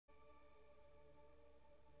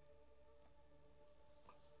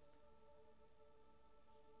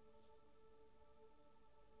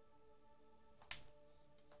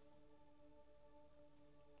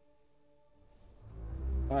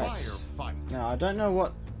I don't know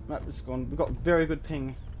what map it's gone. We've got very good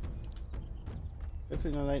ping.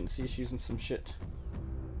 Hopefully no latency issues and some shit.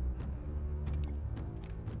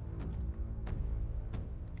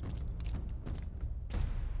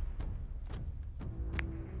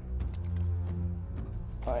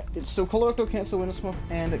 Alright, it's still colorectal cancer, winter smoke,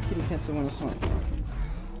 and kidney cancer, winter smoke.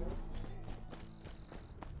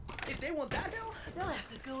 If they want that hill, they'll have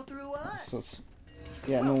to go through us. So it's,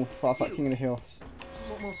 yeah, no, Firefight, King of the Hill.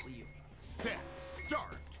 Well, mostly you. Set,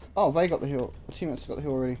 start. Oh, they got the hill. The teammates got the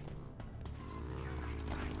hill already.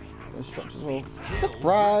 Those drops as well.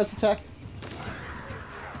 Surprise attack!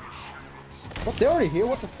 What? They're already here?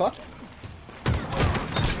 What the fuck?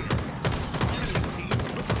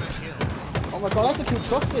 Oh my god, that's a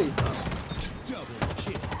atrocity!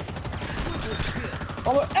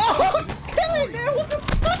 Oh my. Oh! Killionaire! What the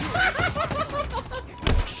fuck?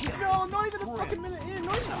 No, not even a fucking minute in,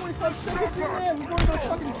 not even 45 seconds in there! We're going to go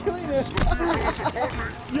fucking Killionaire!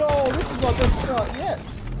 Yo, this is our best start yet!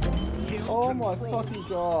 Oh my fucking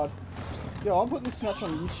god. Yo, I'm putting this match on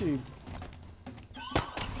YouTube.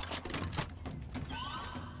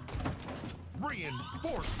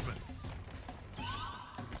 Reinforcements.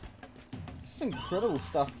 This is incredible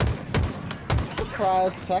stuff.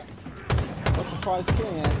 Surprise attack. Or surprise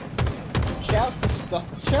killing it. Shouts to the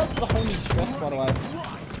homie stress, by the way.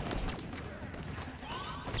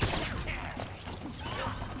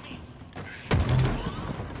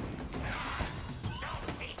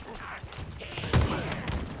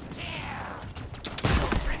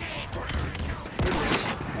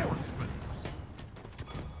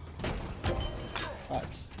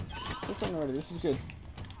 Right. Good thing already, this is good.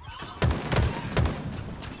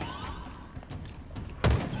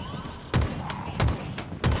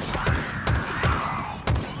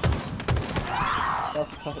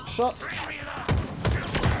 That's a perfect shot.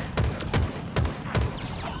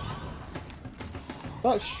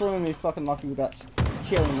 Got extremely fucking lucky with that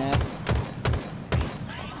killing there.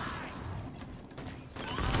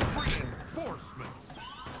 Reinforcements.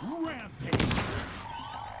 Rampage.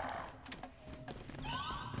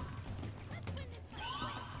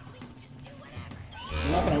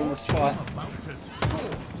 I'm not gonna win this fight. About to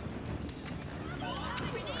score.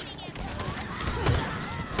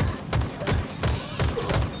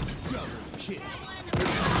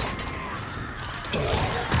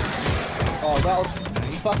 Oh, that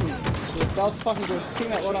was fucking good.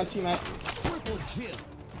 Teammate, well done, teammate. Triple kill.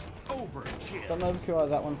 Overkill. Got an overkill out of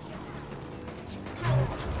that one.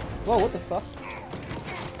 Whoa, what the fuck?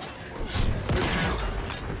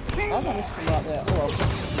 I got missed from right there. Oh well.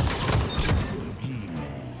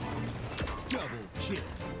 Double kill.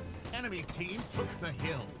 Enemy team took the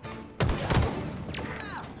hill.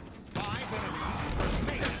 5 enemies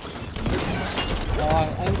remaining. Oh, I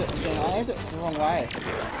aimed it again. I aimed it the wrong way.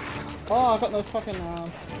 Oh, I got no fucking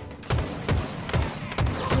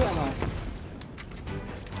screw ammo.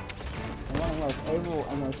 I'm running low of overall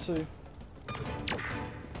ammo too.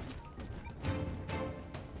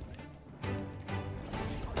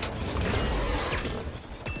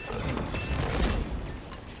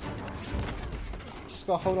 Just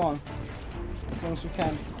gotta hold on as long as we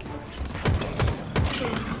can.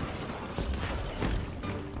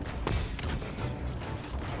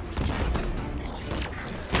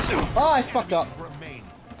 Oh, I fucked up. Remain.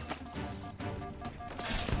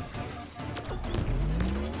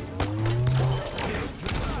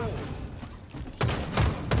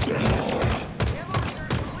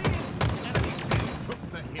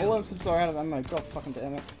 All weapons are out of ammo. God fucking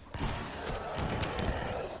damn it.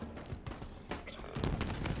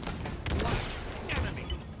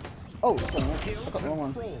 Oh, sorry, I got the wrong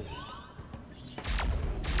one.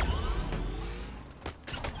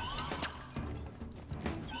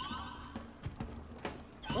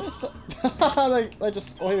 They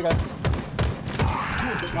just. Oh, here we go.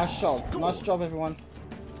 Nice job. Nice job, everyone.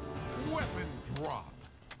 Weapon drop.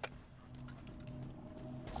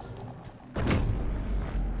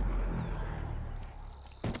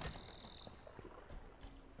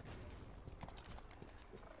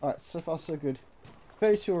 Alright, so far so good.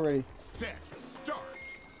 32 already. Set, start.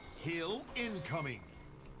 Hill incoming.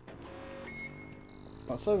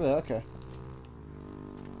 Oh, it's over there, okay.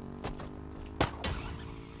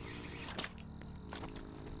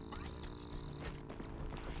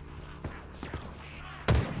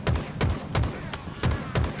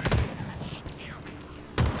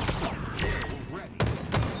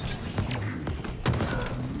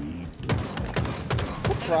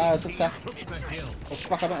 Surprise attack. Oh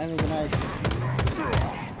fuck, I don't have any grenades.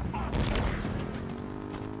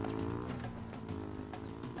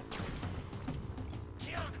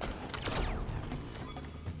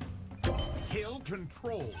 Kill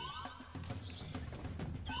control.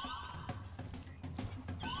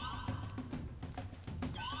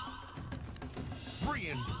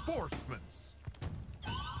 Reinforcements.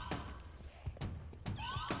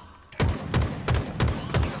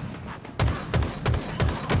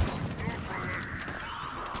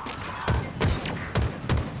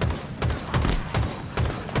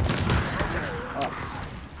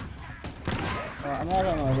 Alright, I'm not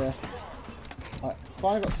going over there. Alright,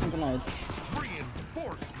 finally got some grenades.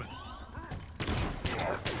 Reinforcements.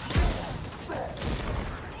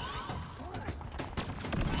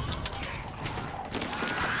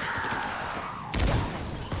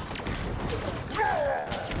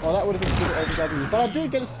 Oh, that would have been good at OW. But I do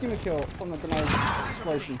get a skimmer kill from the grenade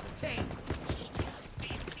explosion.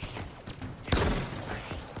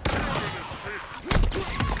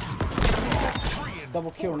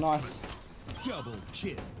 Double kill, nice. Double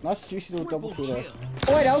kill. Nice juicy little double kill there.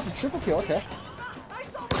 Oh wait, that was a triple kill, okay.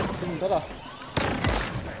 Even better.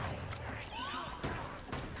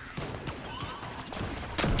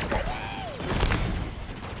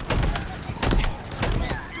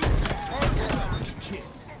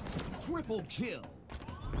 Triple kill.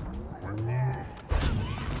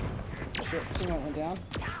 Shit, teammate went down.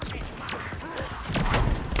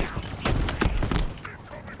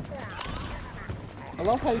 I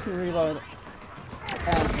love how you can reload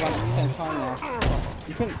and run at the same time now.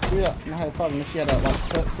 You couldn't do that in Halo 5 unless you had a like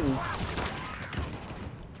thing.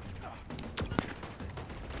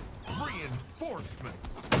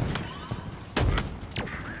 Reinforcements.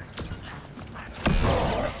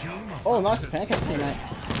 Oh, nice pancake, teammate.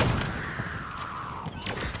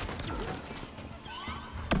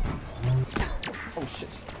 Oh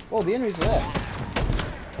shit. Oh, the enemies are there.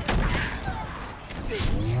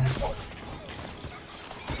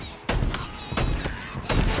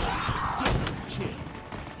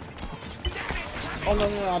 Oh no,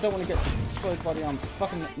 I don't want to get exploded by the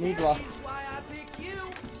fucking needler.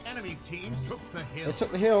 Enemy team took the hill. They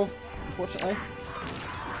took the hill, unfortunately.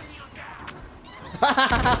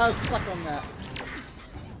 Suck on that.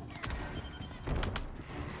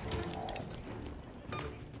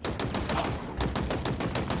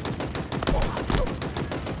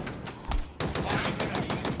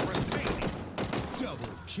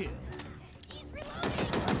 Double kill. He's reloading.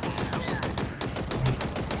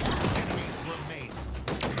 Enemies remain.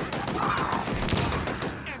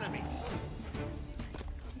 Enemy.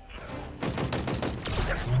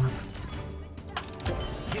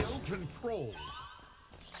 Kill control.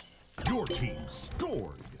 Your team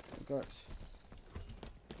scored. Got it.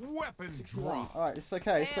 Weapon 61. drop. Alright, it's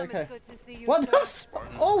okay, it's okay. Good to see you, What the sir. f—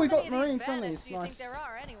 Oh, we got How many of marine these bandits friendlies, do you think nice. there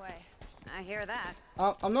are anyway? I hear that.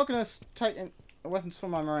 I'm not gonna take weapons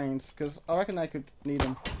from my marines, because I reckon they could need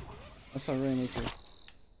them. Unless I really need to.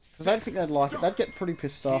 Because I don't think they'd like it, they'd get pretty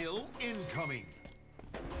pissed off. Kill incoming.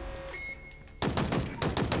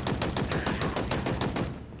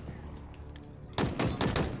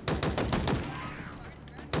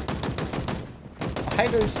 I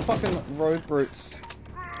hate those fucking road brutes.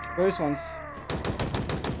 Those ones.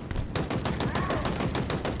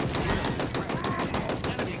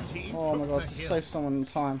 Enemy team Oh my took god, the just hill. save someone in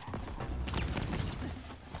time.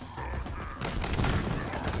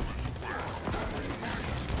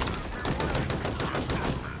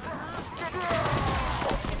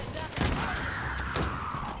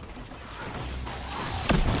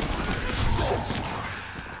 Shit.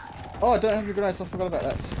 Oh, I don't have any grenades, I forgot about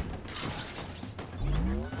that.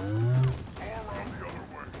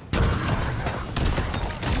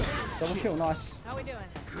 Double kill, nice. How we doing?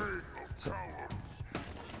 So—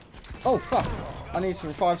 oh fuck! I need to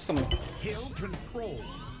revive someone. Kill control.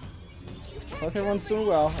 Hope everyone's doing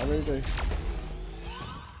well, I really do.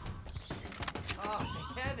 Oh,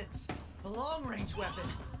 thank heavens. A long-range weapon.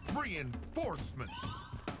 Reinforcements.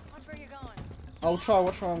 Watch where you're going. I'll try,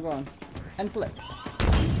 watch where I'm going. And flip.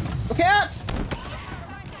 Look out!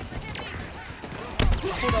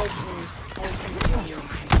 Pull those things. Hold some fingers.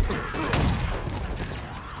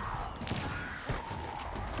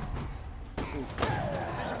 Shoot.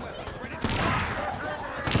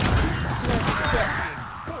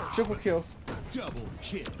 Triple kill. Double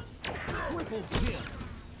kill. Triple kill.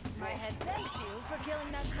 My head thanks you for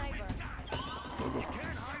killing that sniper.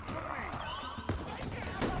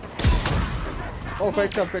 Oh,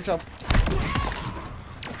 great job, great job.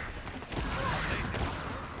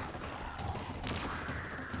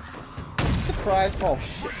 Surprise! Oh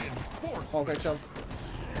shit! Oh, great job.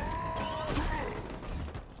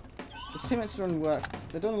 The teammates are doing work.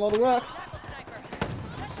 They're doing a lot of work. Tackle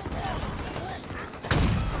sniper.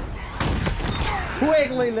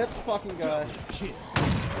 Quigley, let's fucking go. Kill.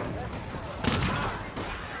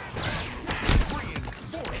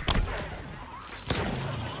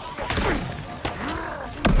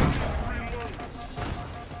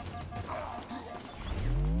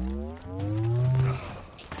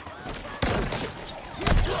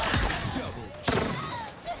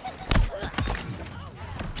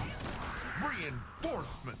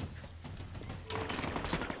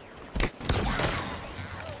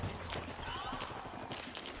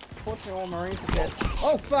 Unfortunately, all Marines are dead.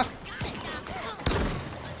 Oh, fuck!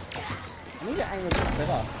 I need to aim a bit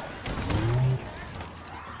better.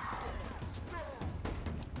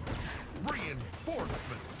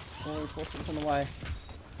 Reinforcements. More reinforcements on the way.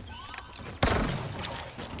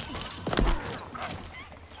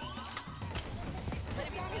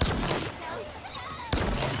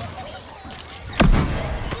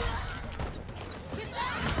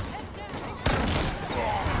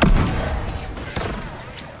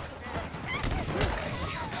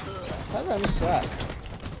 How did I miss that?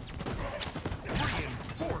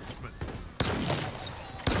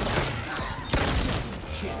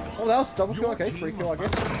 Oh, that was double kill. Okay, 3 kill, I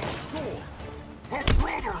guess.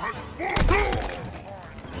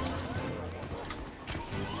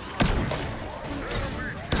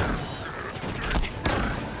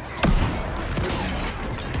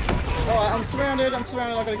 Alright, I'm surrounded. I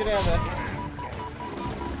gotta get out of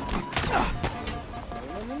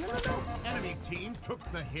there. Enemy team took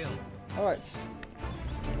the hill. Alright.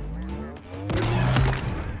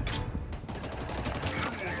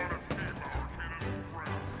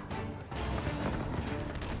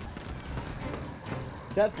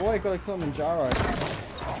 That boy got a Kilimanjaro. Wish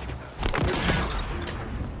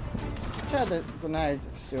I had the grenade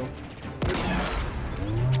still.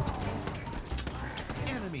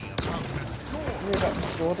 Enemy about to score. We're about to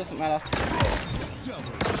score, doesn't matter.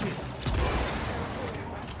 Double kill.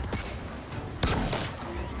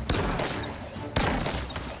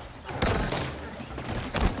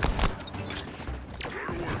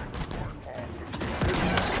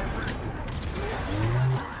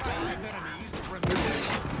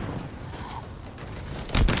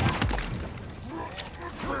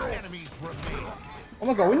 Oh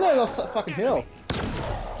my god, we nearly lost that fucking hill.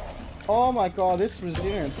 Oh my god, this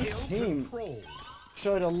resilience, this team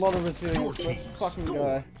showed a lot of resilience. Let's fucking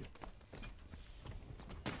go.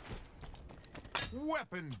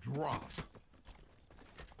 Weapon drop.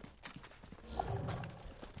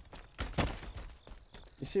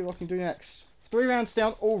 You see what I can do next. 3 rounds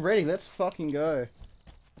down already, let's fucking go.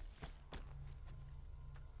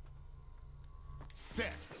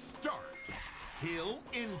 Set start. Hill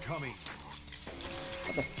incoming.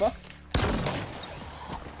 What the fuck?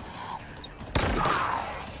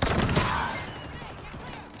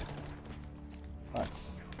 Right.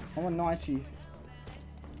 I'm on 90.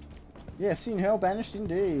 Yeah, seen hell banished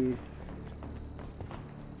indeed.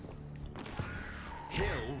 Hill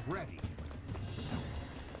ready.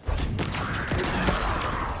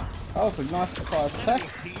 That was a nice surprise attack.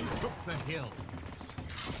 Enemy team took the hill.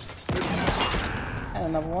 And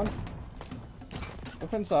another one.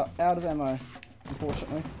 Weapons are out of ammo,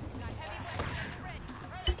 unfortunately.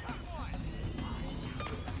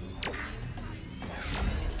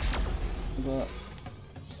 But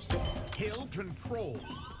Hill control.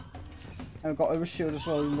 and we've got overshield as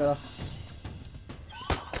well, even better.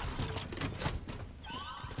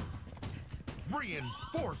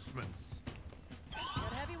 Reinforcements.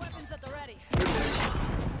 Got heavy weapons at the ready.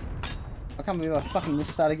 I can't believe I fucking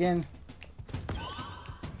missed that again.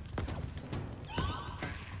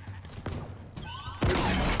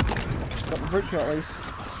 Got the brute kill at least.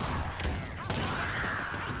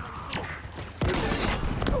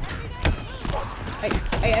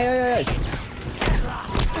 Hey!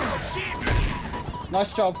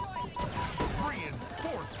 Nice job.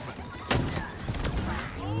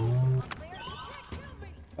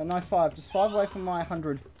 But no 5, just 5 away from my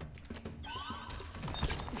 100.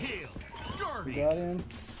 Hill. Guardian.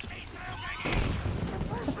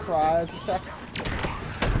 Surprise attack.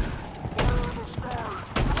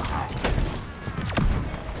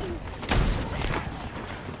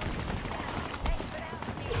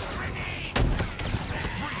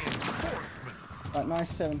 Right, nice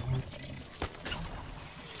 7.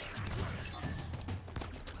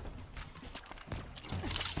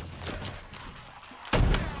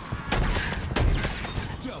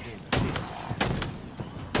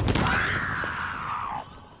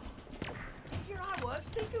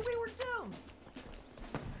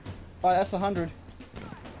 Right, that's 100.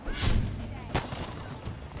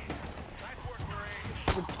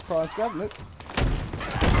 Surprise grab, look.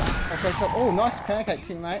 Okay, chop. Oh, nice pancake,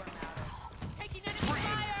 teammate.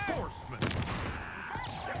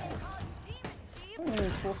 How many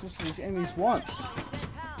reinforcements do these enemies want?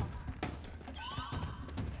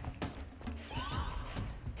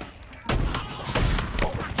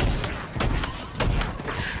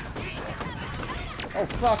 Oh,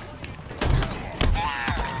 fuck.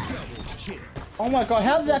 Oh my god,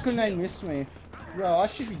 how did that grenade miss me? Yo, I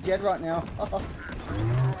should be dead right now. Well,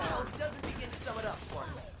 doesn't begin to sum it up for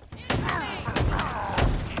me.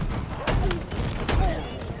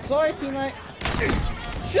 Sorry, teammate.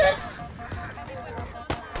 Shit!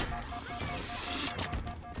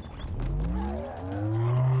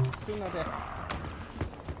 Still no death.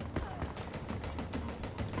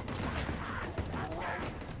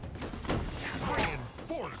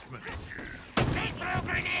 Reinforcements.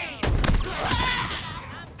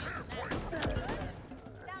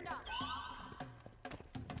 Sound off.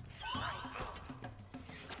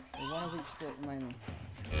 One of each split remaining.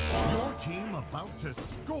 Your team about to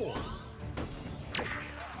score.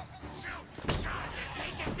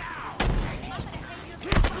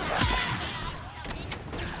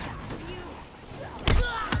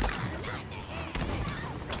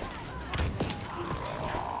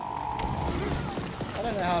 I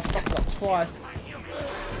don't know how I fucked up twice.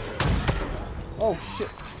 Oh shit,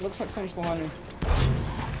 looks like someone's behind me.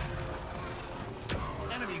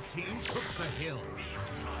 Enemy team took the hill.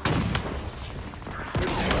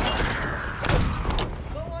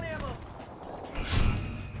 Low on ammo.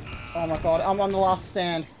 Oh my god, I'm on the last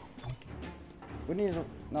stand. We need to...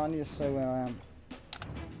 No, I need to say where I am.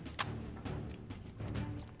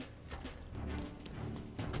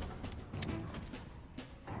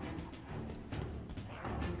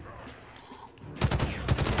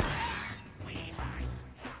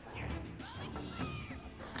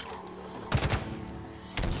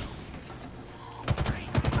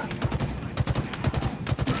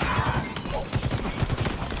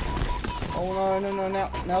 Oh no,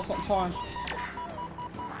 now's not time.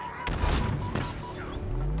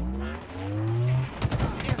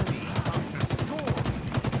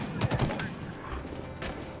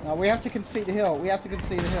 No, we have to concede the hill. We have to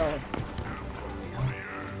concede the hill.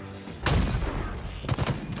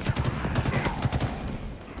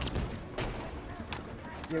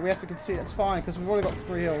 Yeah, we have to concede. It's fine because we've already got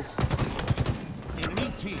 3 hills.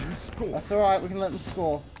 Enemy team score. That's alright, we can let them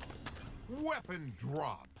score. Weapon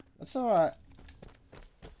drop. That's alright.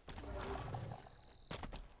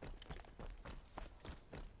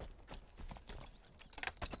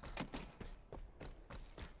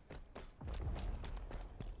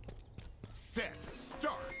 Set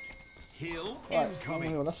start. Hill Right,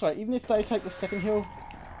 incoming. hill. That's right. Even if they take the second hill,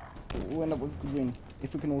 we'll end up with a good win.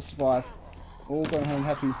 If we can all survive. We're all going home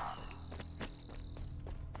happy.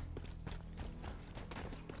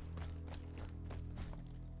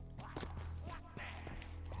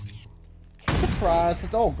 Surprise!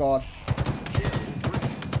 Oh god.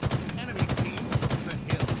 Enemy team took the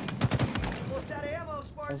hill. Almost out of ammo, I was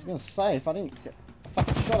Spartan. gonna say, if I didn't get a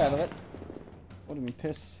fucking shot out of it, I would have been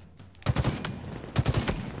pissed.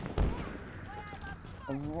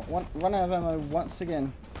 I've run out of ammo once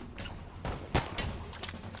again.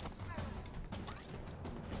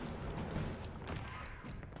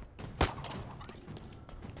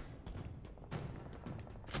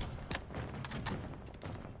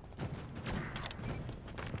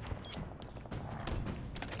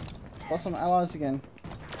 Got some allies again.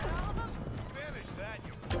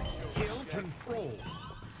 Hill control.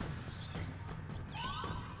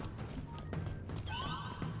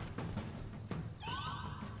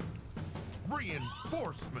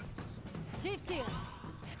 Reinforcements. Chief's here.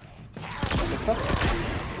 What the fuck?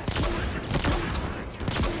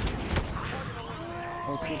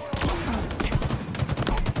 That's good.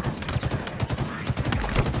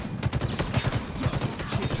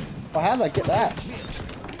 Oh, how did I get that?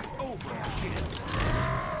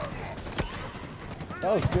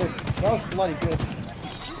 That was good. That was bloody good.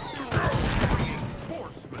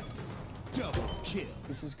 Reinforcements. Double kill.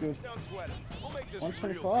 This is good.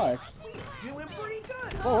 125. Doing pretty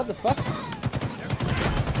good. Oh, what the fuck?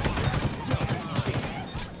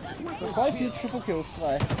 There's quite a few triple kills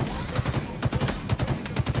today.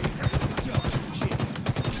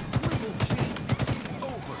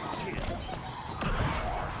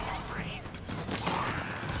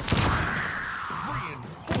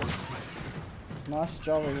 Nice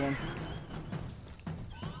job, everyone.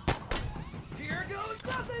 Here goes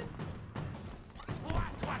nothing.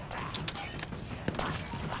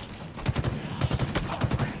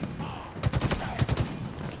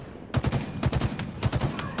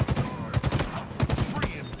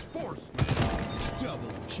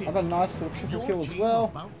 I got a nice little triple kill as well.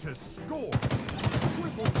 About to score.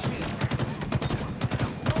 Triple kill.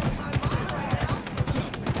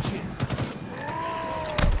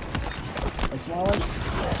 That's my one.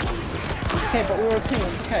 It's okay, but we were a team,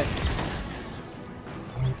 it's okay.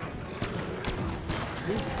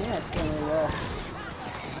 These teammates are doing really well.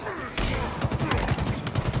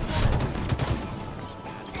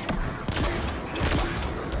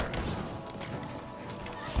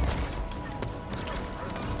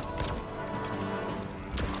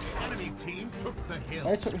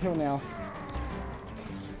 I took the hill now.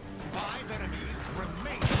 5 enemies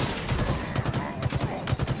remain.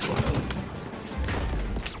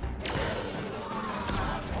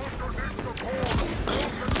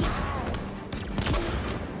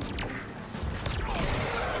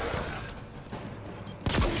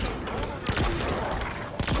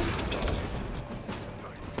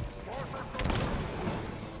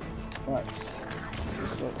 Right.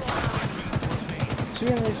 Let's go. 2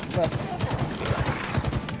 enemies left.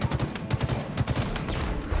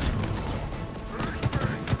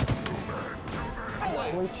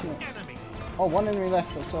 Oh, 1 enemy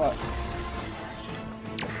left, that's alright.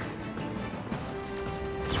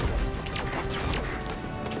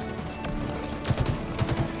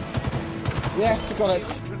 Yes, we got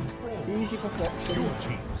it. Easy perfection. Your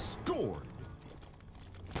team scored.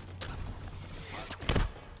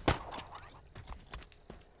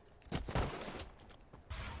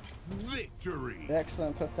 Victory.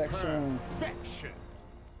 Excellent perfection. Perfection.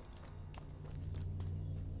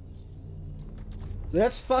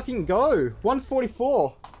 Let's fucking go.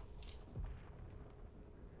 144.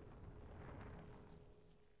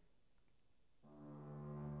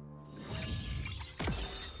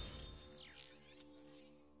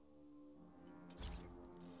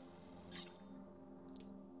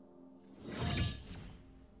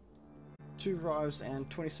 Two drives and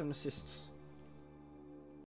 27 assists.